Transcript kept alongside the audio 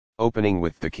Opening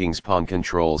with the king's pawn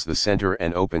controls the center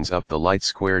and opens up the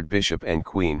light-squared bishop and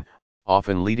queen,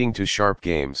 often leading to sharp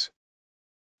games.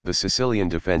 The Sicilian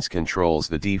defense controls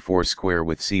the d4 square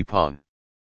with c-pawn.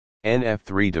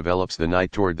 Nf3 develops the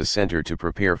knight toward the center to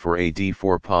prepare for a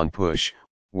d4 pawn push,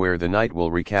 where the knight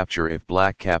will recapture if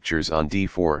black captures on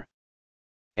d4.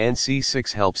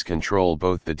 Nc6 helps control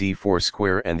both the d4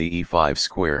 square and the e5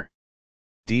 square.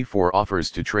 d4 offers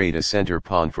to trade a center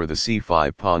pawn for the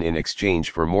c5 pawn in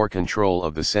exchange for more control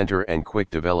of the center and quick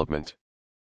development.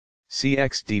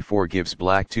 Cx d4 gives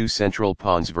black 2 central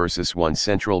pawns versus 1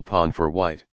 central pawn for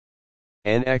white.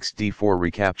 Nx d4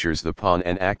 recaptures the pawn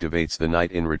and activates the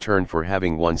knight in return for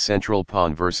having 1 central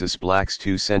pawn versus black's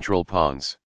 2 central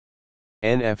pawns.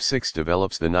 Nf6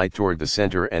 develops the knight toward the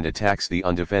center and attacks the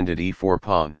undefended e4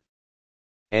 pawn.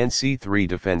 Nc3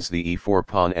 defends the e4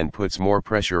 pawn and puts more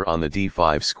pressure on the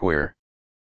d5 square.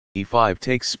 e5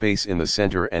 takes space in the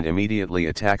center and immediately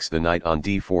attacks the knight on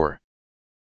d4.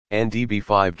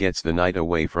 Ndb5 gets the knight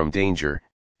away from danger,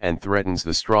 and threatens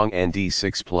the strong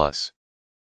Nd6+.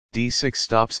 d6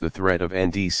 stops the threat of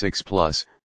Nd6+,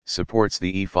 supports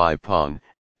the e5 pawn,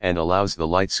 and allows the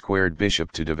light-squared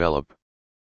bishop to develop.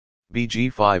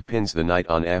 Bg5 pins the knight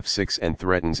on f6 and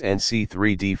threatens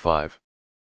Nc3 d5.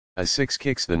 A6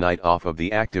 kicks the knight off of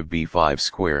the active b5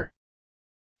 square.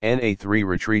 Na3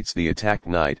 retreats the attacked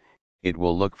knight. It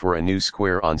will look for a new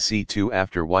square on c2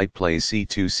 after white plays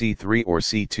c2 c3 or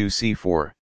c2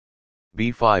 c4.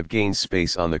 b5 gains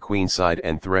space on the queen side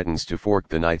and threatens to fork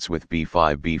the knights with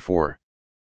b5 b4.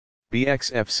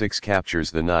 Bxf6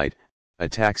 captures the knight,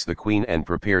 attacks the queen and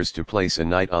prepares to place a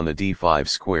knight on the d5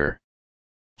 square.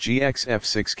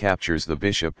 Gxf6 captures the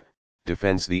bishop,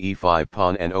 defends the e5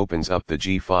 pawn and opens up the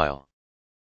g-file.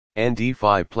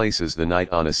 Nd5 places the knight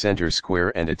on a center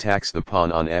square and attacks the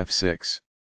pawn on f6.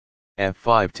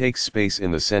 f5 takes space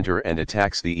in the center and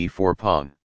attacks the e4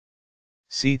 pawn.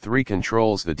 c3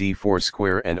 controls the d4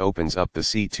 square and opens up the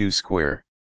c2 square.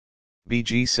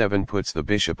 Bg7 puts the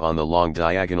bishop on the long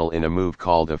diagonal in a move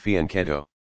called a fianchetto.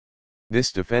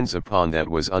 This defends a pawn that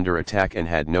was under attack and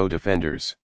had no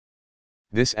defenders.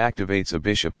 This activates a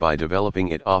bishop by developing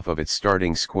it off of its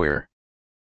starting square.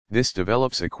 This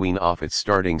develops a queen off its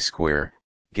starting square,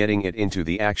 getting it into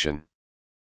the action.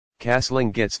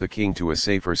 Castling gets the king to a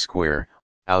safer square,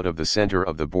 out of the center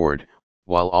of the board,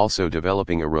 while also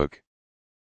developing a rook.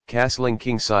 Castling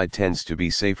kingside tends to be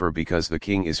safer because the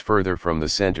king is further from the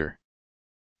center.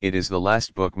 It is the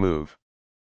last book move.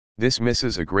 This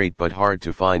misses a great but hard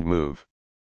to find move.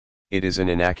 It is an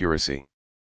inaccuracy.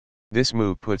 This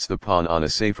move puts the pawn on a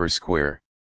safer square.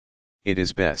 It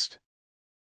is best.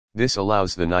 This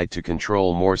allows the knight to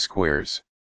control more squares.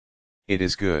 It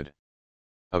is good.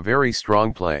 A very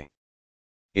strong play.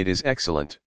 It is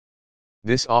excellent.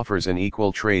 This offers an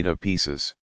equal trade of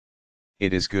pieces.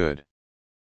 It is good.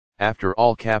 After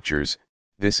all captures,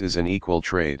 this is an equal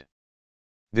trade.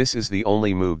 This is the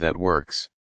only move that works.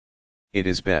 It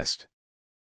is best.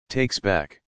 Takes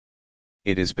back.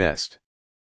 It is best.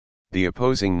 The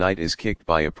opposing knight is kicked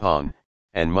by a pawn,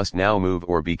 and must now move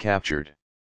or be captured.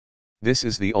 This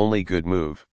is the only good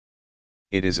move.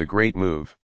 It is a great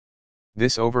move.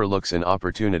 This overlooks an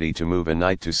opportunity to move a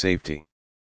knight to safety.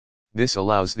 This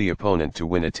allows the opponent to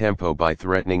win a tempo by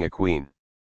threatening a queen.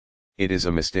 It is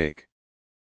a mistake.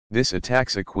 This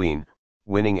attacks a queen,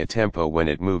 winning a tempo when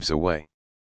it moves away.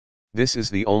 This is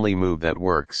the only move that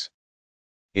works.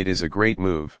 It is a great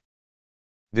move.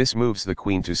 This moves the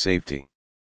queen to safety.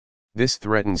 This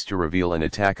threatens to reveal an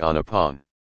attack on a pawn.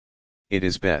 It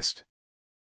is best.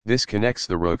 This connects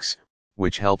the rooks,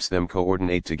 which helps them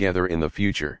coordinate together in the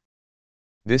future.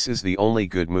 This is the only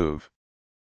good move.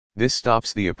 This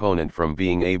stops the opponent from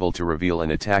being able to reveal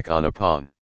an attack on a pawn.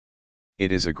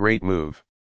 It is a great move.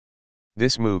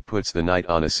 This move puts the knight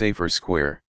on a safer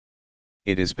square.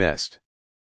 It is best.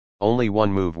 Only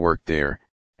one move worked there,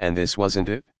 and this wasn't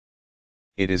it?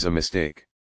 It is a mistake.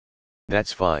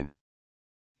 That's fine.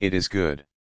 It is good.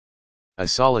 A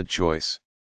solid choice.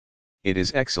 It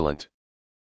is excellent.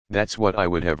 That's what I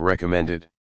would have recommended.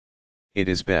 It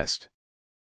is best.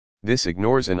 This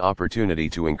ignores an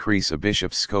opportunity to increase a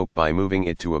bishop's scope by moving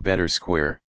it to a better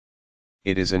square.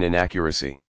 It is an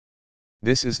inaccuracy.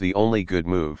 This is the only good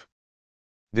move.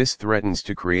 This threatens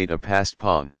to create a passed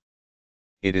pawn.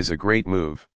 It is a great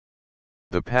move.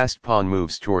 The passed pawn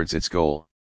moves towards its goal.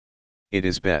 It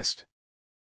is best.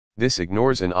 This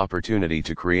ignores an opportunity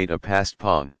to create a passed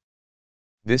pawn.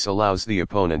 This allows the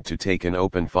opponent to take an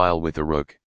open file with a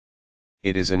rook.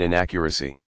 It is an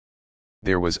inaccuracy.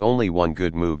 There was only one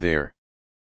good move there.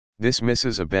 This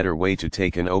misses a better way to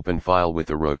take an open file with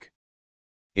a rook.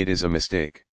 It is a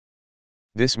mistake.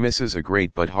 This misses a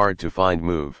great but hard to find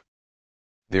move.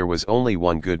 There was only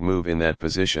one good move in that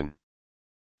position.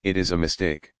 It is a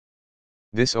mistake.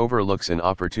 This overlooks an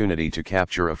opportunity to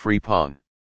capture a free pawn.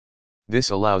 This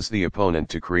allows the opponent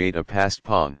to create a passed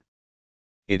pawn.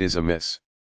 It is a miss.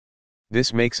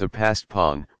 This makes a passed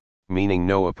pawn, meaning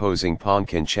no opposing pawn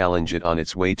can challenge it on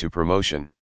its way to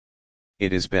promotion.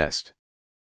 It is best.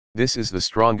 This is the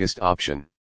strongest option.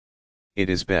 It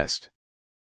is best.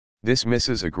 This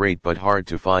misses a great but hard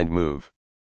to find move.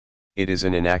 It is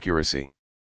an inaccuracy.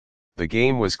 The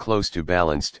game was close to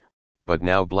balanced, but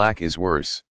now black is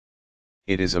worse.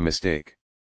 It is a mistake.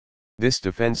 This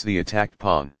defends the attacked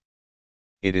pawn.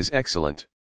 It is excellent.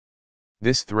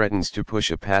 This threatens to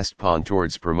push a passed pawn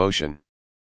towards promotion.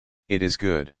 It is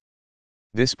good.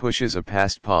 This pushes a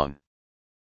passed pawn.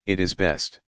 It is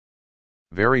best.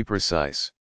 Very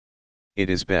precise. It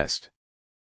is best.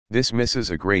 This misses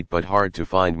a great but hard to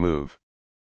find move.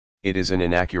 It is an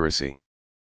inaccuracy.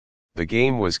 The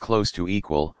game was close to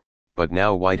equal, but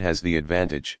now white has the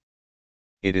advantage.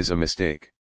 It is a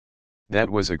mistake. That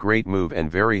was a great move and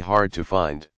very hard to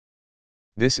find.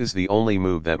 This is the only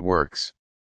move that works.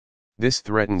 This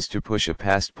threatens to push a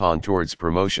passed pawn towards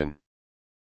promotion.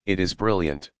 It is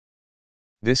brilliant.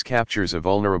 This captures a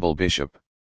vulnerable bishop.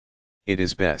 It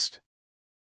is best.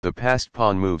 The passed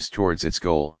pawn moves towards its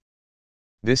goal.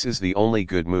 This is the only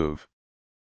good move.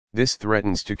 This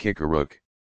threatens to kick a rook.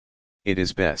 It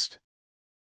is best.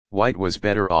 White was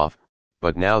better off,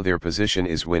 but now their position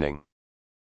is winning.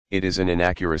 It is an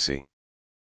inaccuracy.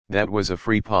 That was a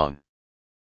free pawn.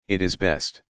 It is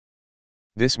best.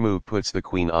 This move puts the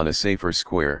queen on a safer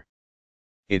square.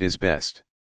 It is best.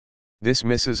 This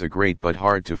misses a great but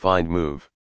hard to find move.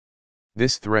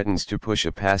 This threatens to push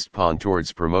a passed pawn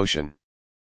towards promotion.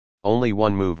 Only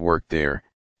one move worked there,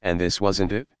 and this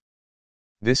wasn't it?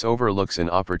 This overlooks an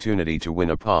opportunity to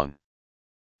win a pawn.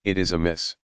 It is a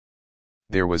miss.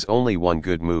 There was only one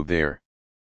good move there.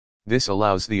 This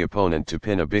allows the opponent to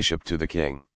pin a bishop to the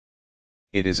king.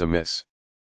 It is a miss.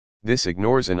 This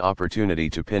ignores an opportunity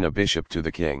to pin a bishop to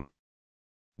the king.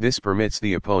 This permits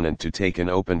the opponent to take an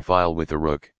open file with the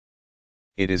rook.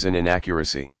 It is an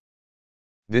inaccuracy.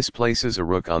 This places a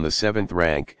rook on the 7th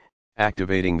rank,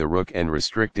 activating the rook and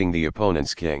restricting the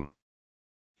opponent's king.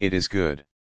 It is good.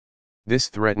 This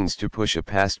threatens to push a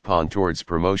passed pawn towards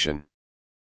promotion.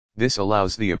 This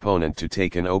allows the opponent to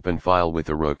take an open file with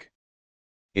the rook.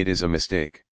 It is a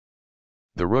mistake.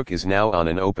 The rook is now on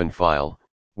an open file,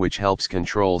 which helps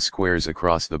control squares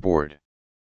across the board.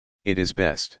 It is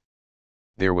best.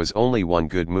 There was only one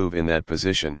good move in that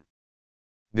position.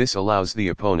 This allows the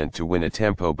opponent to win a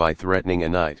tempo by threatening a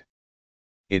knight.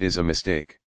 It is a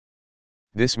mistake.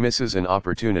 This misses an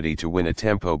opportunity to win a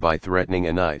tempo by threatening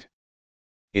a knight.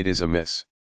 It is a miss.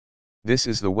 This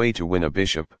is the way to win a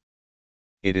bishop.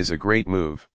 It is a great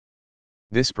move.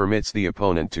 This permits the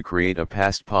opponent to create a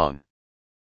passed pawn.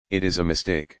 It is a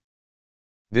mistake.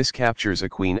 This captures a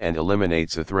queen and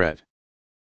eliminates a threat.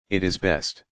 It is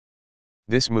best.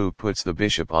 This move puts the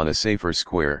bishop on a safer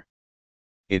square.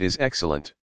 It is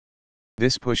excellent.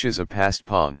 This pushes a passed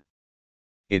pawn.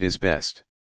 It is best.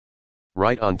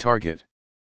 Right on target.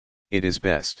 It is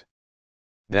best.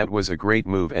 That was a great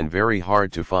move and very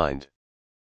hard to find.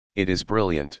 It is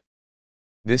brilliant.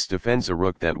 This defends a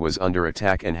rook that was under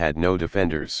attack and had no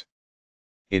defenders.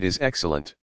 It is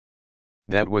excellent.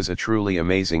 That was a truly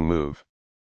amazing move.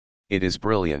 It is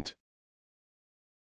brilliant.